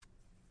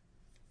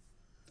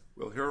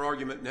We'll hear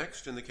argument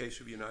next in the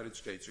case of United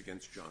States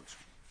against Johnson.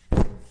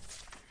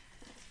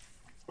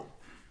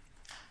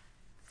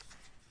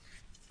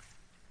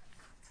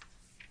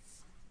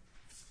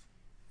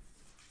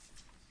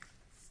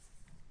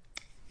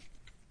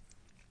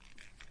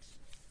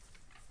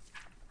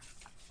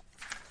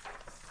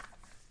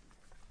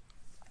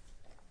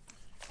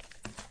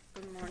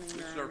 Good morning,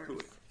 Your Honor.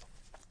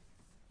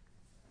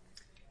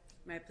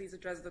 May I please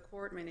address the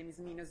court? My name is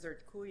Mina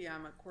Zertkouya.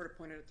 I'm a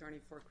court-appointed attorney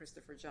for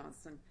Christopher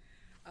Johnson.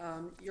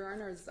 Your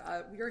Honors,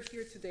 we are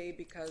here today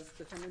because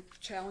the defendant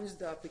challenged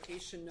the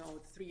application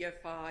note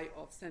 3FI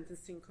of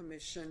Sentencing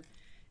Commission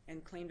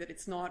and claimed that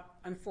it's not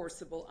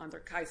enforceable under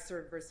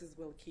Kaiser v.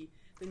 Wilkie,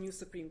 the new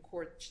Supreme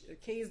Court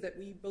case that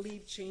we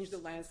believe changed the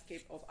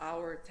landscape of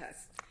our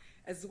test,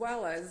 as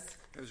well as...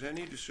 Has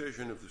any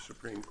decision of the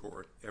Supreme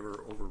Court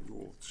ever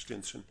overruled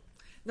Stinson?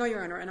 No,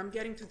 Your Honor, and I'm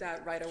getting to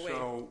that right away.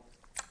 So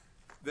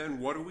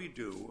then what do we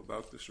do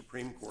about the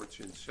Supreme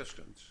Court's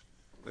insistence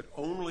that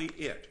only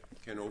it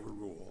can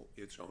overrule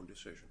its own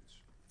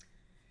decisions?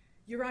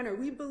 Your Honor,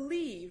 we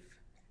believe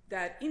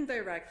that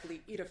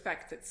indirectly it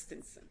affected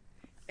Stinson.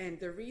 And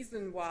the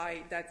reason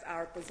why that's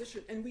our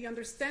position, and we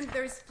understand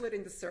there is split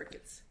in the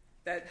circuits,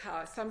 that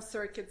some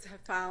circuits have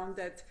found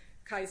that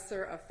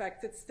Kaiser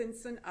affected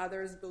Stinson,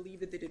 others believe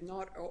that they did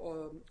not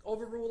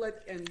overrule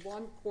it, and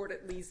one court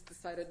at least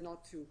decided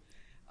not to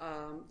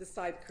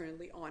decide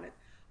currently on it.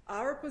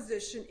 Our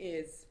position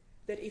is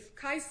that if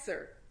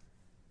Kaiser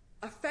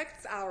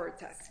affects our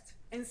test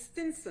and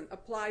Stinson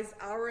applies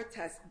our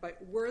test by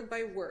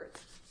word,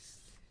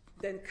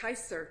 then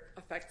Kaiser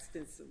affects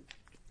Stinson.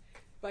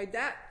 By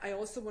that, I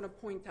also want to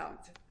point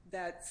out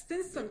that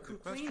Stinson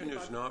complained about... The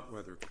question is not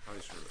whether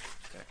Kaiser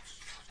affects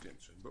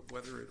Stinson, but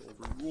whether it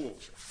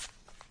overrules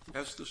it.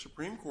 Has the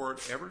Supreme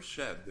Court ever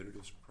said that it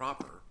is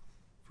proper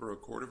for a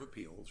court of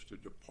appeals to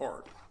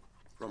depart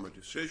from a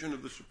decision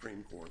of the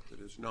Supreme Court that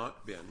has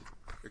not been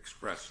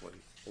expressly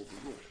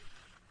overruled?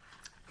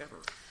 Ever?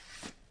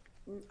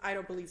 I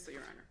don't believe so,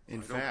 Your Honor. I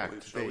don't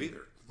believe so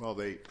either. Well,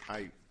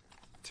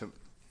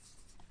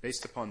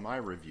 based upon my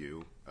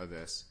review of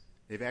this,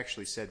 they've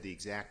actually said the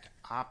exact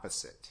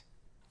opposite.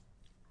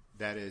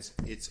 That is,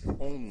 it's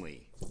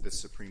only the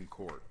Supreme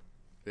Court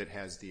that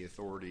has the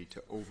authority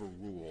to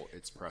overrule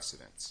its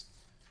precedents.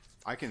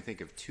 I can think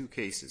of two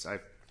cases.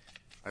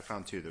 I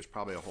found two. There's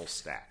probably a whole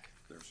stack.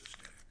 There's a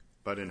stack.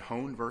 But in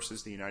Hone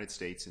versus the United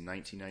States in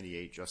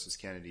 1998, Justice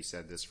Kennedy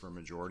said this for a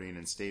majority, and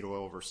in State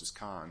Oil versus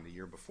Kahn the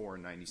year before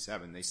in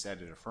 97, they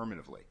said it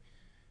affirmatively,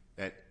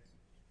 that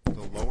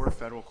the lower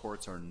federal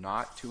courts are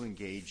not to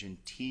engage in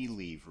tea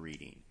leaf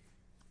reading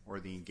or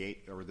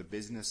the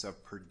business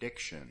of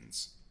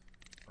predictions,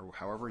 or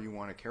however you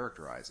want to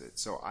characterize it.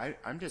 So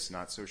I'm just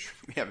not so sure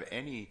we have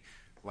any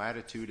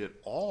latitude at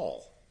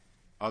all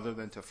other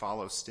than to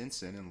follow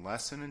Stinson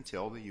unless and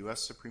until the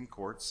U.S. Supreme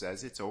Court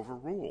says it's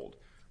overruled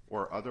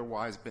or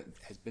otherwise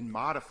has been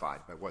modified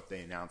by what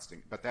they announced.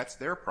 But that's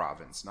their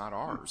province, not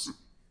ours.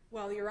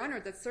 Well, Your Honor,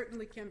 that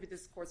certainly can be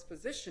this court's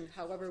position.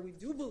 However, we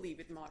do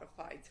believe it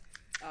modified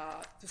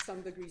to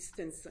some degree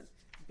Stinson,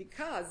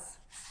 because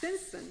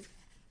Stinson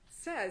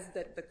says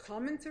that the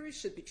commentary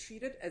should be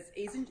treated as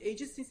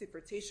agency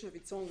interpretation of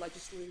its own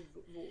legislative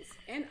rules,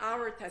 and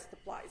our test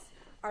applies.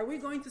 Are we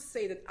going to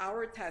say that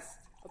our test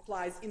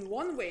applies in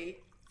one way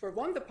for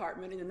one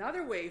department, in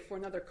another way for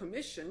another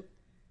commission,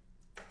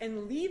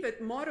 and leave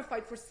it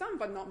modified for some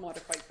but not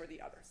modified for the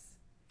others?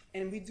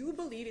 And we do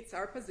believe it's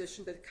our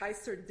position that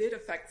Kaiser did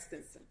affect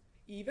Stinson,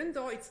 even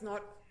though it's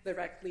not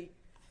directly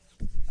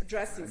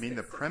addressing Stinson.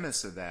 The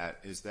premise of that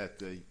is that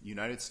the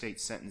United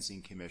States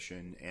Sentencing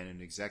Commission and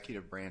an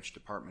executive branch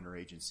department or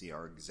agency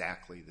are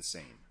exactly the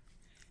same.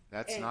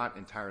 That's not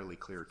entirely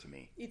clear to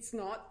me. It's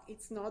not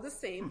the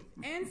same,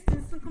 and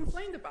Stinson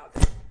complained about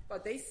it.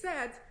 But they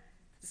said,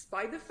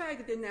 despite the fact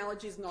that the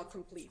analogy is not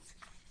complete,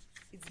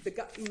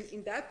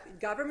 in that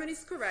government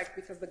is correct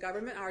because the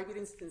government argued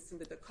in Stinson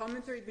that the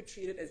commentary be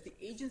treated as the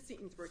agency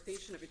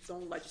interpretation of its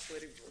own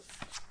legislative rules.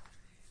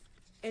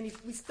 And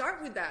if we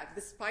start with that,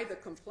 despite the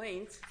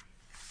complaint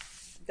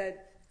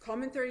that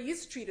commentary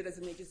is treated as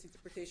an agency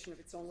interpretation of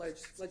its own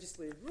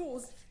legislative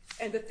rules,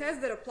 and the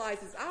test that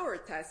applies is our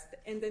test,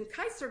 and then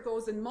Kaiser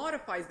goes and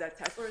modifies that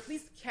test, or at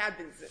least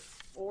cabins it,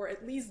 or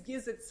at least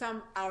gives it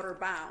some outer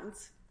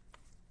bounds,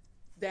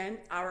 then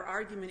our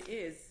argument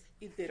is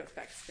it did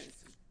affect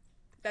Stinson.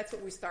 That's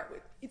what we start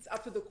with. It's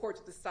up to the court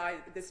to decide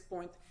at this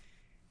point,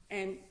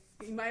 and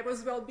it might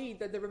as well be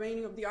that the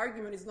remaining of the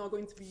argument is not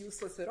going to be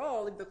useless at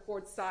all if the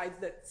court decides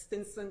that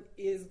Stinson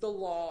is the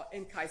law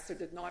and Kaiser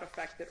did not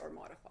affect it or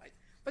modify it.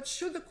 But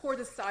should the court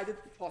decide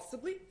that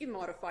possibly it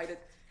modified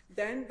it,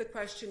 then the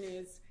question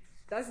is,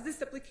 does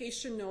this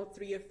application note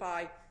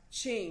 3FI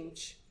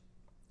change,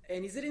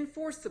 and is it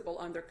enforceable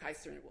under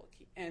Kaiser and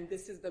Wilkie? And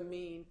this is the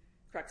main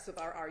crux of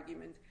our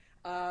argument.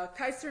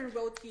 Kaiser and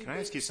Wilkie... Can I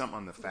ask you something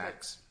on the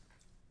facts?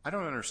 I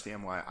don't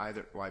understand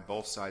why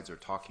both sides are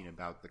talking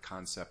about the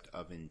concept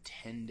of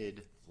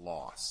intended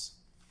loss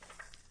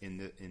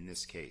in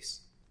this case.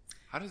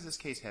 How does this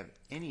case have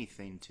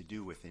anything to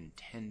do with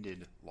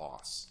intended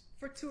loss?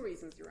 For two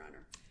reasons, Your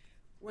Honor.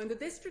 When the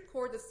district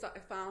court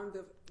found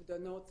the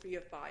No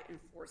 3FI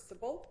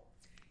enforceable,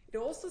 it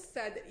also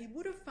said that it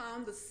would have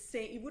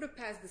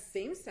passed the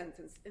same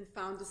sentence and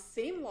found the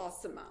same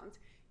loss amount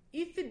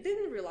if it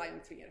didn't rely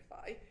on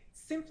 3FI,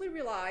 simply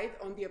relied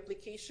on the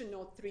application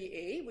Note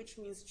 3A, which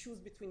means choose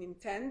between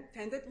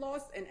intended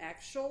loss and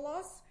actual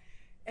loss,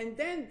 and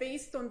then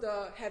based on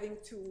the having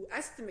to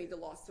estimate the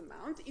loss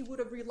amount, it would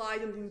have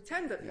relied on the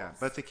intended loss.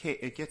 But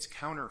it gets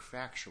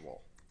counterfactual.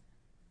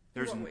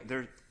 There's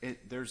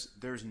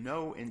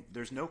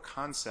no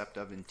concept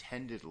of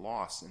intended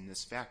loss in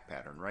this fact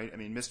pattern, right? I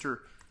mean,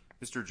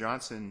 Mr.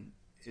 Johnson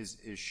is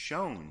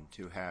shown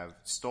to have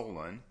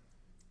stolen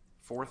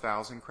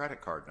 4,000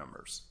 credit card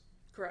numbers.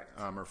 Correct.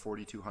 Or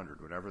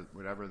 4,200,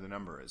 whatever the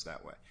number is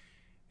that way.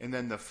 And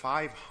then the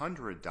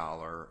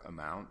 $500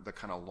 amount, the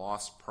kind of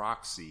loss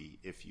proxy,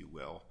 if you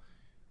will,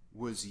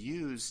 was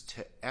used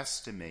to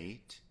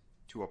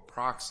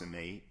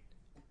approximate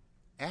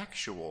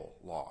actual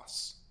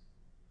loss.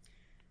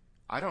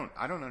 I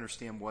don't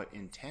understand what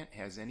intent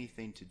has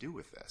anything to do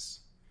with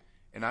this.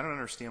 And I don't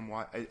understand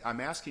why. I'm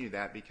asking you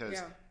that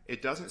because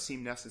it doesn't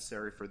seem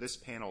necessary for this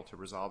panel to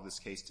resolve this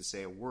case to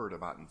say a word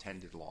about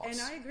intended loss. And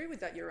I agree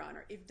with that, Your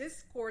Honor. If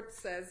this court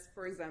says,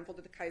 for example,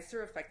 that the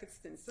Kaiser affected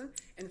Stinson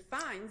and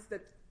finds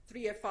that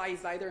 3FI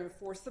is either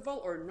enforceable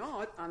or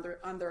not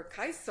under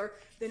Kaiser,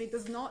 then it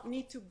does not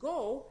need to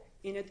go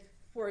in it.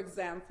 For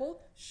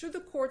example, should the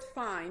court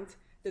find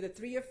that the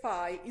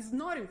 3FI is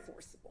not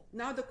enforceable?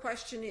 Now the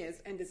question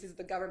is, and this is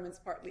the government's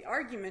partly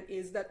argument,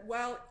 is that,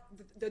 well,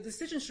 the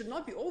decision should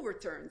not be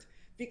overturned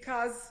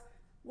because,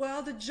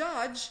 well, the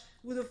judge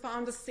would have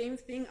found the same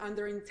thing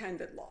under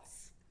intended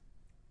loss.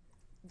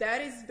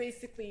 That is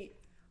basically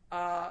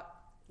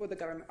what the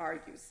government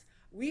argues.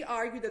 We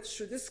argue that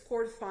should this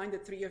court find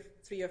that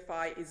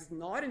 3FI is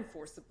not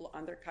enforceable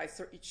under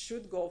Kaiser, it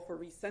should go for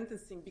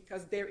resentencing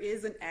because there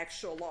is an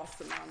actual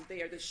loss amount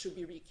there that should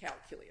be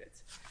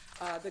recalculated.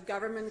 The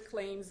government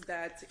claims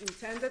that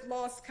intended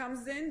loss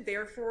comes in,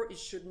 therefore it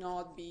should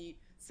not be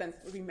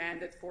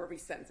remanded for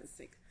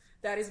resentencing.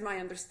 That is my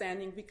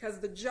understanding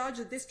because the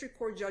district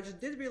court judge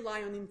did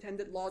rely on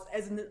intended loss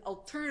as an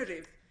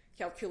alternative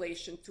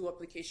calculation to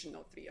application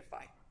note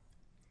 3FI.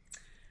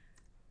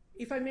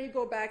 If I may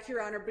go back,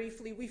 Your Honor,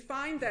 briefly, we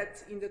find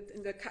that in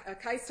the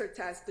Kaiser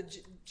test, the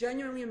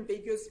genuinely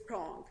ambiguous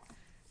prong,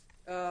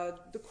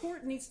 the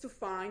court needs to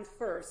find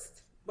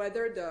first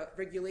whether the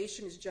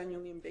regulation is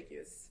genuinely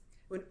ambiguous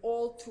when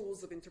all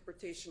tools of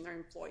interpretation are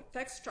employed,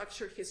 text,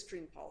 structure, history,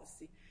 and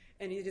policy.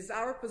 And it is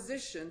our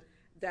position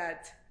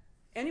that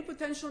any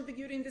potential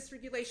ambiguity in this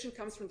regulation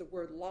comes from the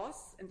word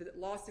loss, and that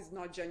loss is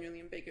not genuinely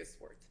ambiguous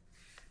word.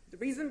 The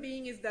reason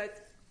being is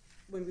that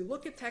when we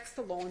look at text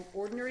alone,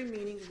 ordinary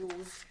meaning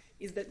rules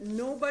is that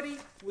nobody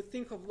would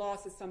think of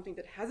loss as something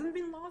that hasn't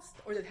been lost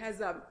or that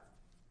has an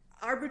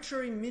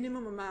arbitrary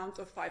minimum amount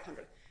of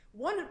 $500.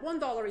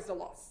 $1 is a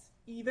loss.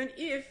 Even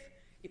if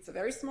it's a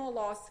very small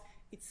loss,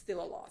 it's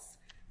still a loss.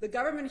 The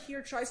government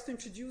here tries to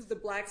introduce the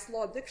Black's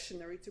Law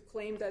Dictionary to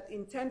claim that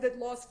intended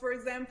loss, for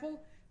example,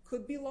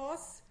 could be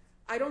loss.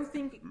 I don't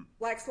think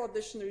Black's Law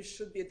Dictionary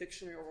should be a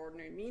dictionary of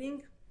ordinary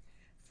meaning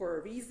for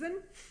a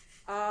reason.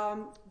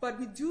 But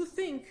we do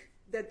think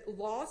that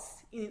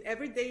loss in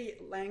everyday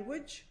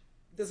language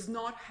does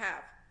not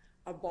have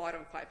a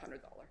bottom $500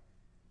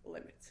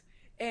 limit.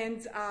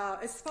 And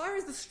as far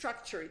as the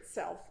structure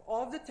itself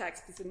of the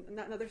text is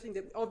another thing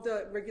of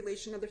the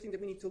regulation, another thing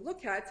that we need to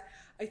look at,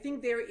 I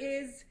think there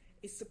is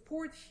a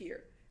support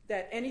here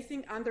that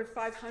anything under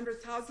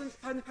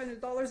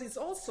 $500 is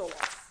also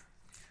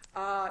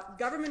loss.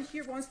 Government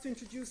here wants to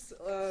introduce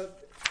a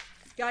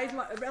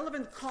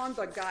relevant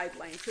conduct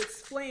guideline to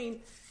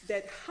explain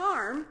that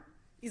harm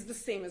is the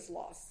same as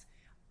loss.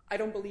 I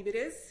don't believe it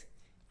is.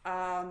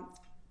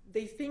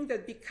 They think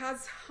that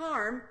because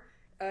harm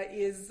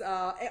is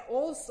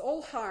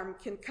all harm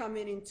can come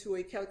into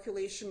a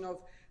calculation of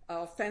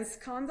offense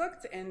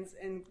conduct and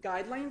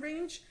guideline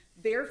range.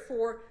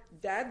 Therefore,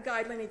 that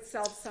guideline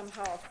itself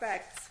somehow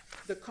affects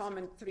the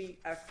common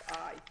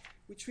 3FI,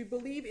 which we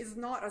believe is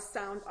not a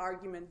sound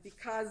argument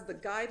because the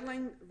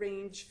guideline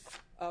range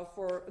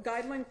for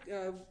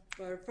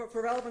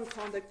relevant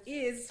conduct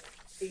is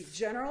a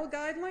general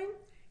guideline.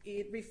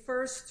 It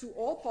refers to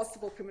all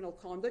possible criminal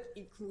conduct,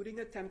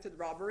 including attempted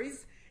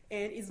robberies,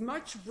 and is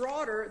much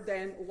broader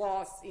than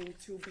loss in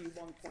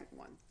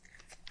 2B1.1.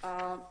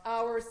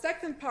 Our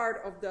second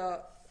part of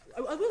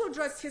I will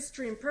address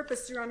history and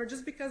purpose, Your Honor,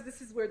 just because this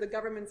is where the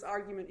government's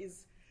argument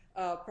is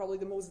probably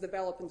the most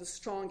developed and the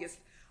strongest.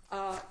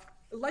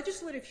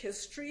 Legislative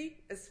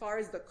history, as far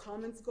as the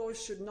comments go,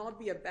 should not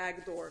be a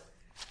backdoor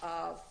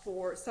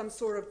for some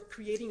sort of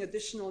creating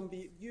additional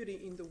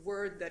ambiguity in the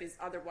word that is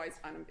otherwise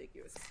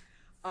unambiguous.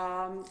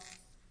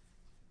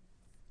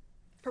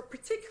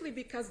 Particularly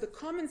because the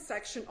comment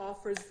section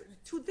offers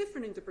two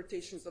different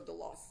interpretations of the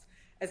loss,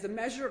 as a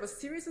measure of a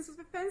seriousness of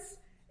offense,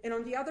 and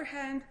on the other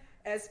hand,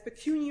 as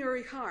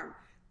pecuniary harm.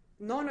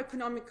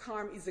 Non-economic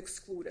harm is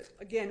excluded.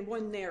 Again,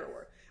 one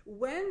narrower.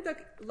 When the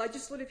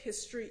legislative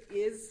history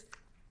is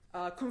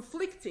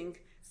conflicting,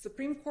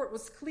 Supreme Court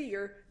was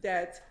clear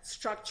that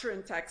structure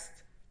and text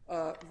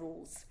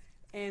rules.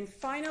 And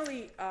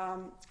finally,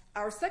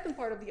 our second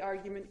part of the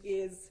argument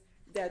is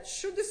that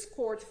should this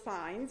court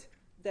find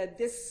that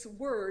this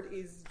word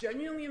is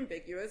genuinely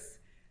ambiguous,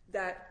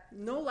 that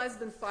no less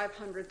than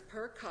 500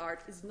 per card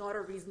is not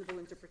a reasonable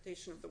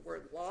interpretation of the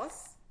word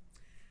loss.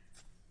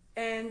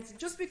 And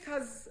just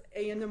because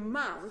an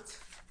amount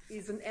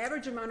is an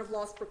average amount of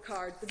loss per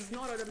card does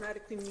not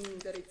automatically mean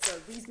that it's a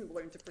reasonable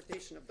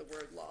interpretation of the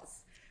word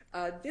loss.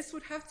 This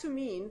would have to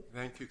mean...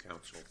 Thank you,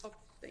 counsel. Oh,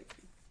 thank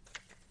you.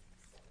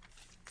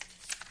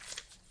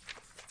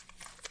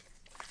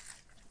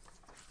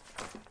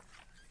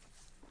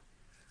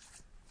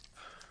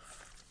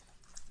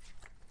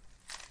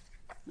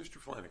 Mr.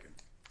 Flanagan.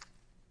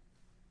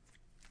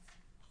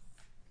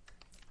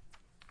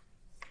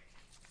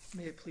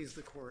 May it please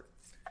the court.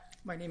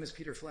 My name is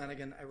Peter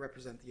Flanagan. I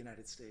represent the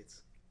United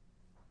States.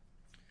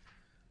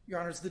 Your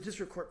Honors, the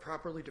district court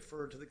properly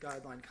deferred to the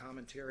guideline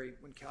commentary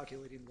when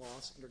calculating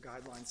loss under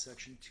guideline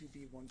section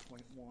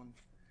 2B1.1.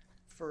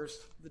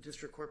 First, the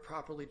district court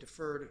properly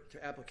deferred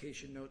to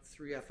application note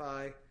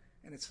 3FI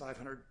and its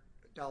 $500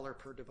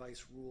 per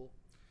device rule.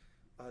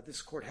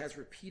 This court has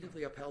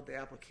repeatedly upheld the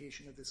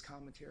application of this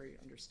commentary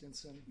under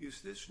Stinson.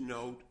 Is this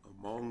note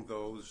among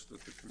those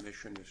that the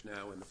commission is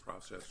now in the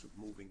process of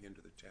moving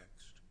into the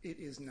text? It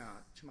is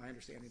not. To my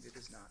understanding, it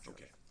is not, Judge.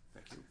 Okay,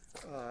 thank you.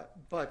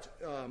 But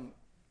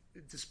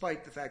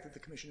despite the fact that the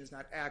commission is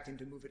not acting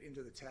to move it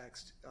into the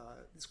text,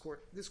 this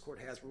court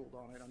has ruled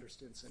on it under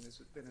Stinson, as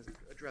has been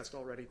addressed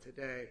already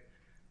today,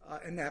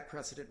 and that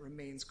precedent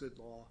remains good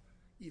law,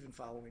 even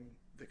following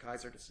the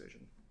Kaiser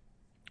decision.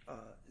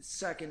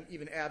 Second,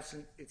 even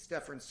absent its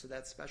deference to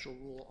that special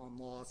rule on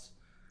loss,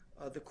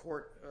 the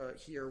court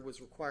here was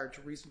required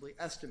to reasonably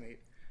estimate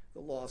the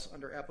loss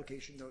under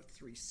application note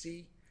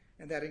 3C,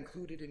 and that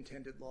included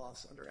intended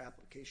loss under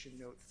application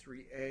note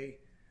 3A,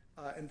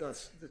 and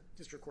thus the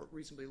district court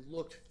reasonably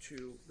looked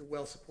to the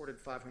well-supported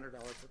 $500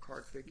 per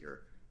card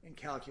figure in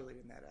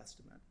calculating that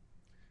estimate.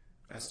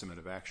 Estimate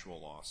of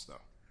actual loss,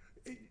 though.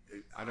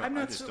 I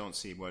just don't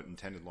see what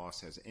intended loss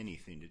has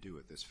anything to do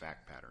with this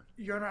fact pattern.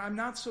 Your Honor, I'm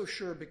not so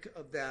sure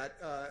of that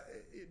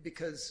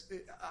because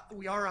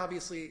we are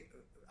obviously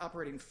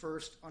operating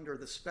first under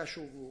the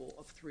special rule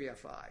of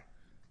 3FI,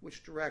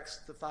 which directs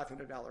the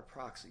 $500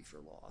 proxy for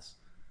loss.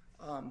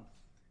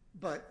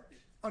 But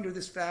under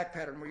this fact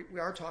pattern, we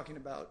are talking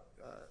about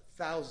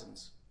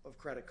thousands of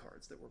credit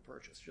cards that were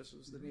purchased, just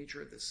as the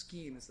nature of this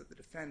scheme is that the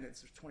defendants,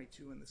 there's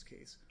 22 in this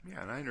case.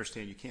 Yeah, and I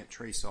understand you can't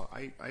trace all.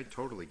 I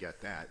totally get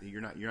that. You're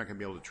not going to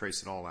be able to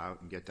trace it all out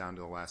and get down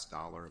to the last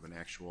dollar of an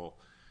actual,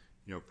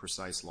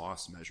 precise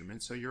loss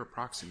measurement. So you're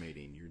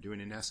approximating. You're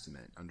doing an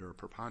estimate under a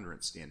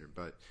preponderance standard.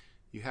 But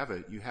you have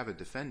a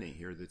defendant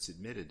here that's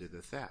admitted to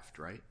the theft,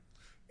 right?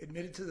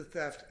 Admitted to the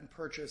theft and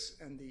purchase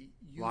and the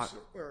use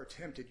or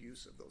attempted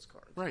use of those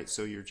cards. Right.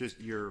 So you're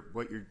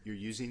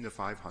using the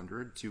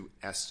 500 to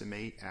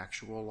estimate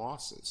actual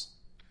losses.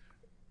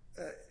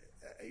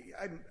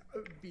 I'd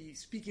be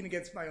speaking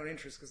against my own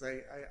interest because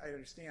I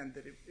understand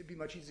that it'd be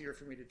much easier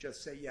for me to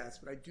just say yes,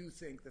 but I do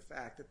think the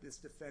fact that this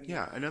defendant...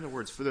 Yeah, in other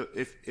words,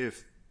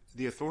 if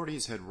the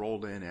authorities had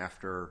rolled in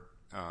after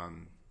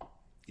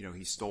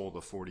he stole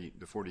the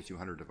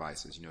 4,200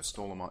 devices,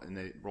 stole them all, and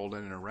they rolled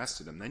in and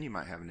arrested him, then you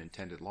might have an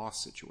intended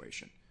loss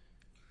situation.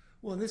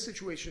 Well, in this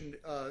situation,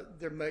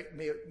 there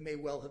may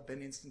well have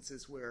been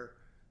instances where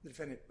the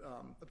defendant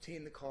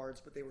obtained the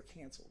cards, but they were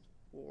canceled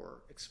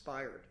or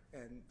expired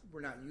and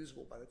were not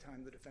usable by the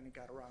time the defendant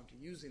got around to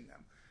using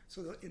them.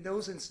 So in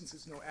those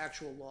instances, no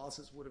actual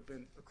losses would have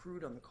been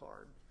accrued on the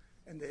card.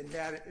 And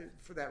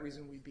for that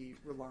reason, we'd be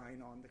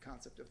relying on the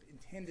concept of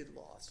intended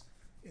loss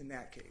in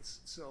that case.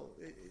 So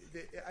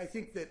I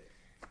think that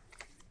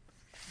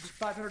the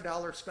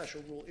 $500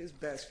 special rule is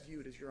best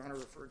viewed, as Your Honor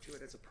referred to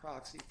it, as a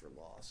proxy for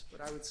loss.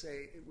 But I would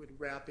say it would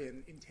wrap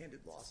in intended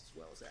loss as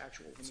well as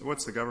actual. So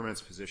what's the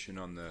government's position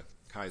on the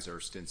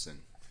Kaiser-Stinson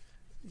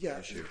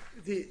issue?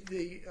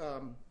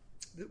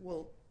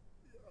 Well,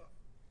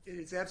 it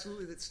is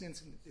absolutely that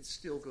Stinson is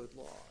still good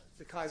law.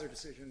 The Kaiser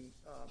decision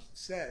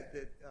said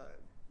that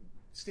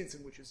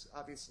Stinson, which is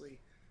obviously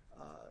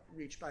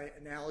reached by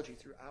analogy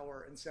through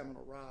Auer and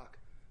Seminole Rock,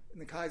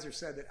 and the Kaiser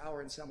said that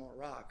Auer and Seminole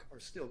Rock are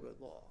still good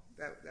law.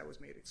 That was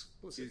made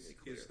explicitly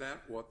clear. Is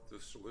that what the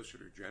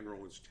Solicitor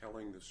General is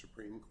telling the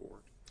Supreme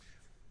Court?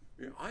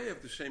 I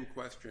have the same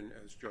question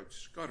as Judge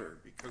Scudder,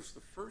 because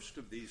the first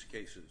of these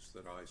cases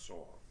that I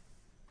saw,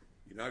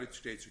 United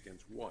States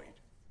against White,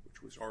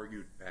 which was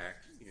argued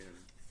back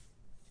in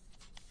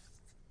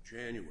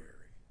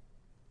January,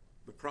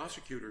 the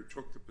prosecutor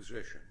took the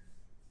position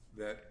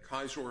that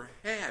Kaiser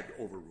had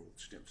overruled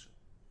Stinson,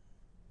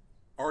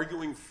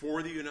 arguing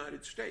for the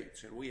United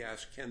States. And we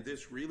asked, can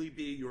this really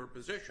be your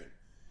position?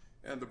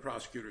 And the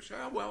prosecutor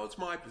said, well, it's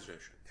my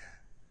position,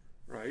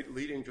 right?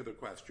 Leading to the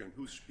question,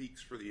 who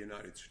speaks for the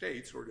United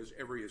States, or does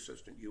every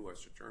assistant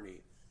U.S.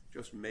 attorney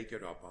just make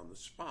it up on the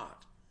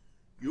spot?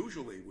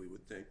 Usually we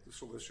would think the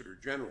Solicitor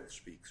General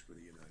speaks for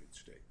the United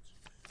States.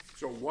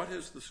 So what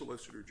has the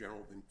Solicitor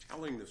General been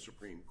telling the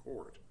Supreme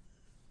Court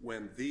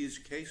when these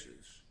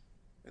cases,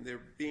 and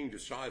they're being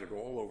decided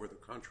all over the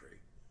country,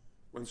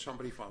 when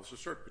somebody files a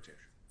cert petition?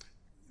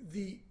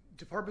 The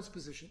Department's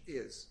position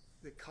is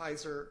that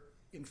Kaiser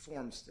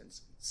informs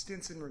Stinson.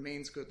 Stinson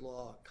remains good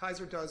law.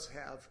 Kaiser does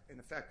have an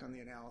effect on the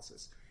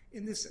analysis.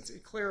 In this sense,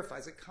 it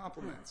clarifies, it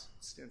complements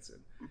Stinson.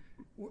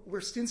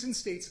 Where Stinson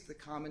states that the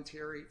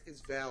commentary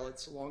is valid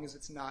so long as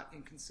it's not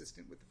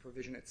inconsistent with the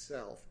provision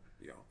itself,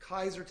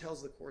 Kaiser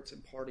tells the courts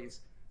and parties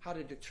how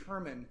to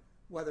determine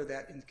whether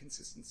that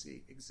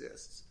inconsistency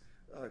exists.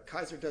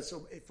 Kaiser does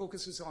so. It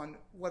focuses on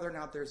whether or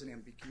not there's an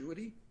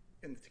ambiguity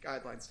in the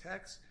guidelines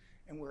text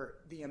and where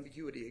the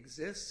ambiguity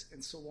exists,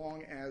 and so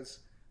long as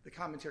the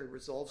commentary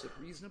resolves it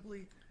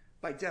reasonably,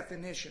 by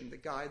definition, the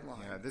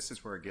guideline. Yeah, this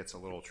is where it gets a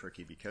little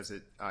tricky because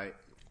this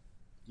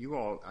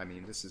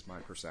is my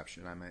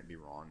perception. I might be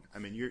wrong. I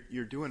mean,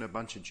 you're doing a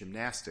bunch of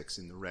gymnastics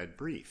in the red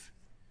brief.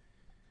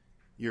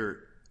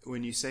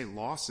 When you say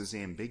loss is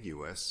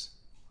ambiguous,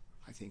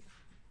 I think,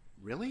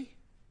 really?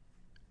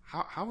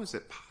 How is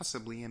it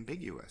possibly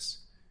ambiguous?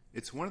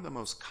 It's one of the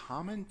most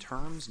common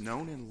terms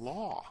known in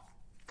law.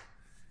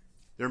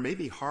 There may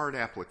be hard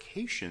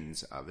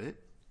applications of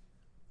it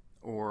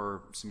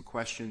or some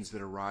questions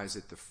that arise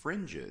at the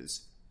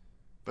fringes,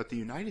 but the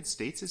United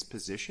States'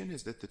 position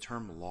is that the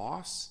term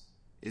loss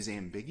is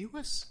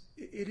ambiguous?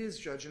 It is,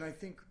 Judge, and I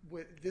think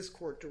what this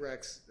court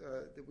directs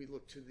that we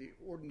look to the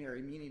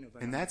ordinary meaning of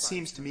it. And that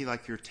seems to me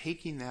like you're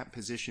taking that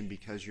position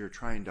because you're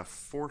trying to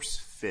force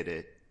fit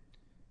it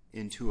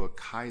into a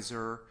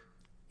Kaiser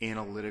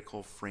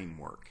analytical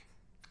framework.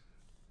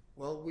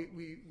 Well,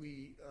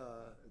 the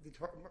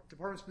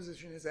Department's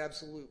position is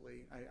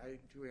absolutely, I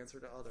do answer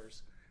to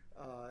others,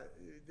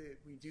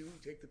 we do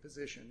take the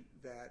position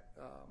that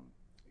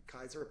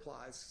Kaiser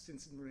applies,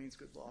 Stinson remains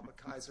good law, but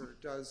Kaiser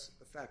does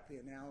affect the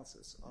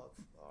analysis of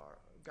our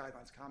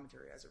guidelines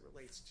commentary as it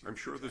relates to. I'm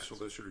sure the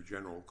Solicitor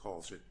General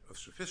calls it a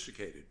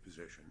sophisticated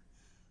position,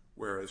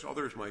 whereas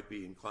others might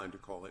be inclined to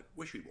call it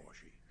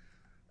wishy-washy.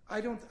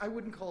 I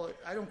wouldn't call it,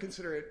 I don't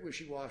consider it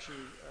wishy-washy.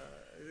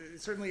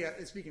 Certainly,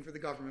 speaking for the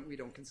government, we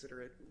don't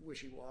consider it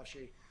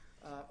wishy-washy.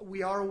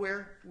 We are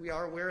aware,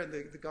 and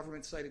the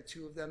government cited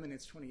two of them in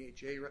its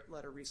 28J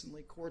letter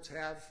recently. Courts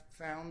have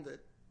found that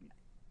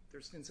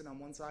there's Stinson on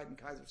one side and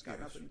Kaiser's got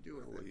nothing to do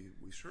with it.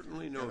 We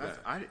certainly know that.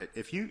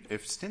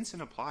 If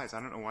Stinson applies,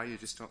 I don't know why you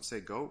just don't say,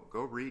 go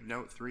read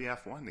note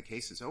 3F1, the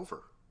case is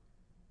over.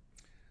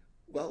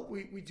 Well,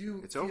 we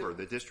do. It's over.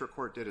 The district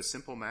court did a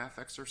simple math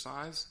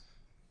exercise,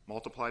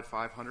 multiplied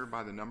 500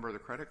 by the number of the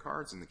credit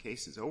cards, and the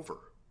case is over.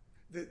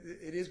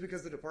 It is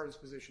because the Department's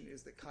position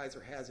is that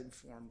Kaiser has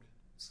informed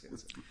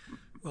Stinson.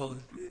 Well,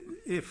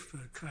 if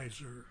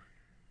Kaiser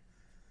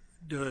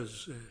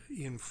does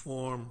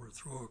inform or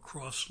throw a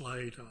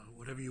crosslight,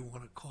 whatever you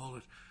want to call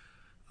it,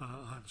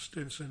 on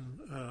Stinson,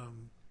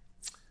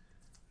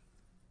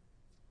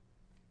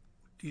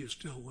 do you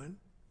still win?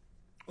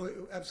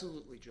 Oh,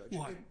 absolutely, Judge.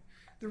 Why?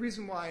 The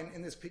reason why,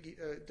 and this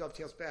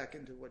dovetails back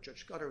into what Judge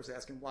Scudder was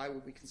asking, why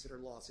would we consider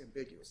loss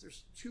ambiguous?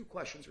 There's two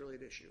questions really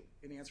at issue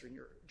in answering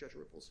Judge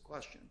Ripple's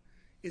question.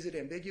 Is it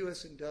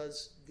ambiguous, and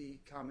does the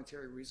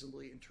commentary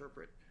reasonably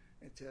interpret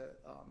into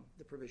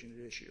the provision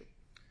at issue?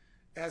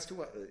 As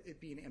to it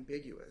being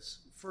ambiguous,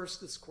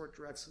 first this court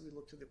directs that we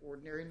look to the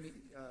ordinary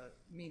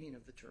meaning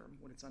of the term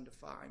when it's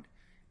undefined.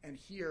 And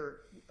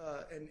here,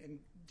 and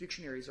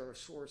dictionaries are a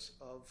source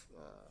of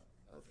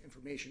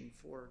information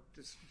for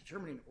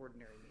determining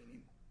ordinary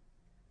meaning.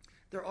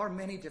 There are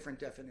many different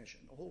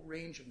definitions, a whole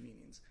range of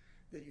meanings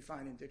that you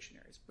find in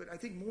dictionaries. But I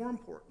think more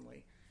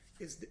importantly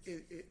is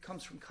it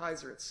comes from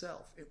Kaiser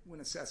itself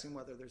when assessing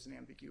whether there's an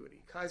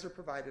ambiguity. Kaiser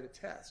provided a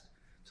test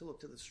to look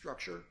to the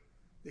structure,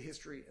 the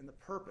history, and the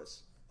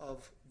purpose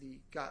of the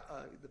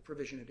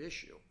provision at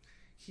issue.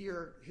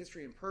 Here,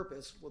 history and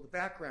purpose, well, the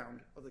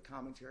background of the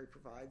commentary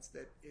provides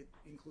that it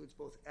includes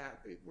both.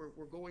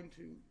 We're going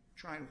to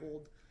try and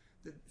hold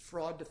the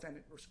fraud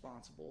defendant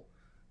responsible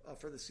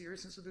for the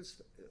seriousness of this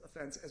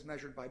offense as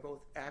measured by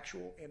both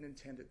actual and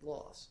intended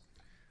loss.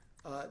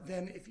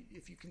 Then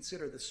if you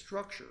consider the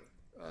structure,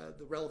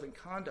 the relevant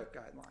conduct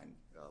guideline,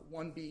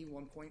 1B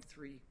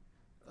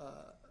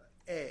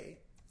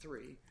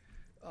 1.3A3,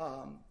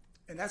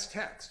 and that's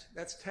text.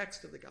 That's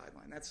text of the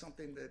guideline. That's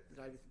something that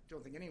I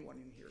don't think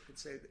anyone in here could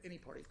say that any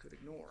party could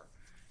ignore.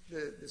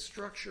 The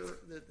structure,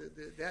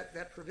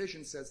 that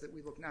provision says that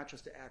we look not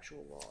just to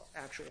actual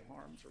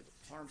harms or the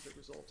harms that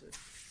resulted,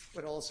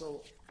 but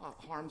also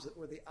harms that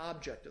were the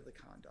object of the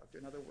conduct.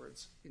 In other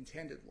words,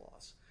 intended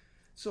loss.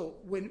 So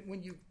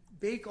when you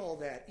bake all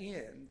that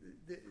in,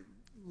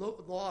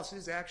 loss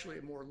is actually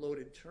a more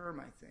loaded term,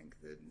 I think,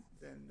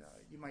 than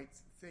you might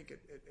think at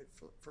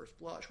first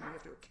blush. When you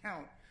have to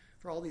account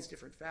for all these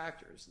different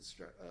factors,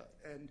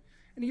 and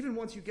even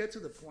once you get to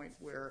the point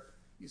where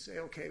you say,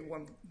 okay,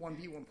 1B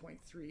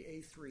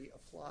 1.3A3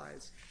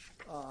 applies,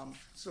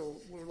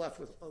 so we're left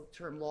with a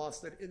term loss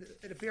that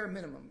at a bare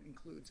minimum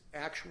includes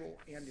actual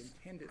and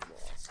intended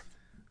loss.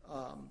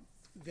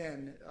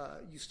 Then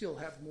you still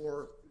have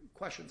more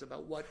questions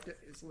about what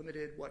is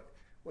limited, what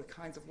what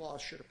kinds of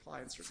laws should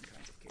apply in certain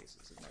kinds of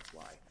cases, and that's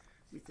why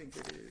we think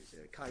that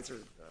Kaiser,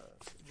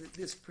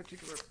 this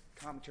particular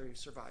commentary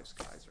survives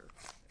Kaiser,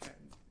 and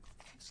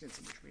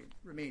Stinson, which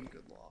remain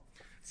good law.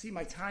 See,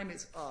 my time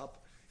is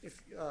up.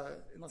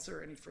 Unless there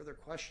are any further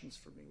questions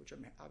for me, which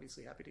I'm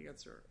obviously happy to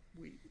answer,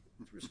 we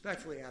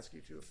respectfully ask you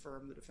to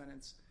affirm the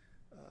defendant's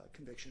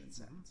conviction and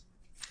sentence.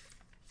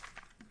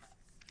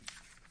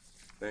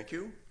 Thank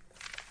you.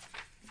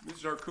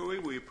 Ms.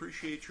 Zarqui, we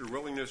appreciate your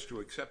willingness to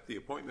accept the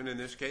appointment in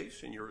this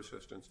case and your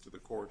assistance to the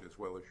court as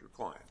well as your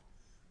client.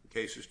 The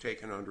case is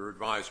taken under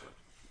advisement.